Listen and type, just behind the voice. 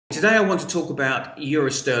Today I want to talk about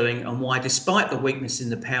euro sterling and why, despite the weakness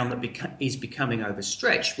in the pound that is becoming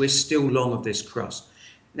overstretched, we're still long of this cross.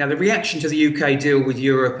 Now, the reaction to the UK deal with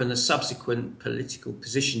Europe and the subsequent political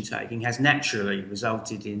position taking has naturally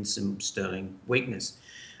resulted in some sterling weakness.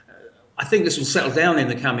 I think this will settle down in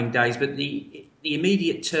the coming days, but the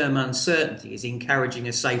immediate term uncertainty is encouraging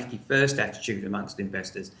a safety first attitude amongst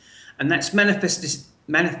investors, and that's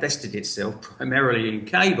manifested itself primarily in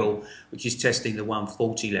cable, which is testing the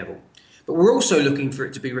 140 level. But we're also looking for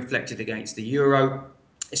it to be reflected against the euro,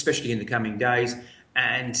 especially in the coming days,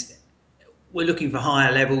 and we're looking for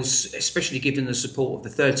higher levels, especially given the support of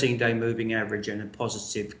the 13-day moving average and a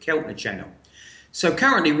positive Keltner channel. So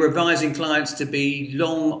currently we're advising clients to be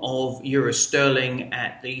long of euro sterling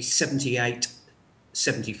at the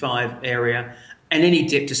 78.75 area and any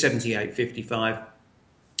dip to 78.55.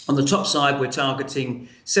 On the top side, we're targeting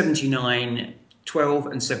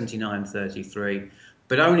 79.12 and 79.33,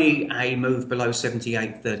 but only a move below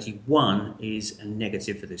 78.31 is a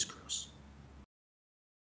negative for this cross.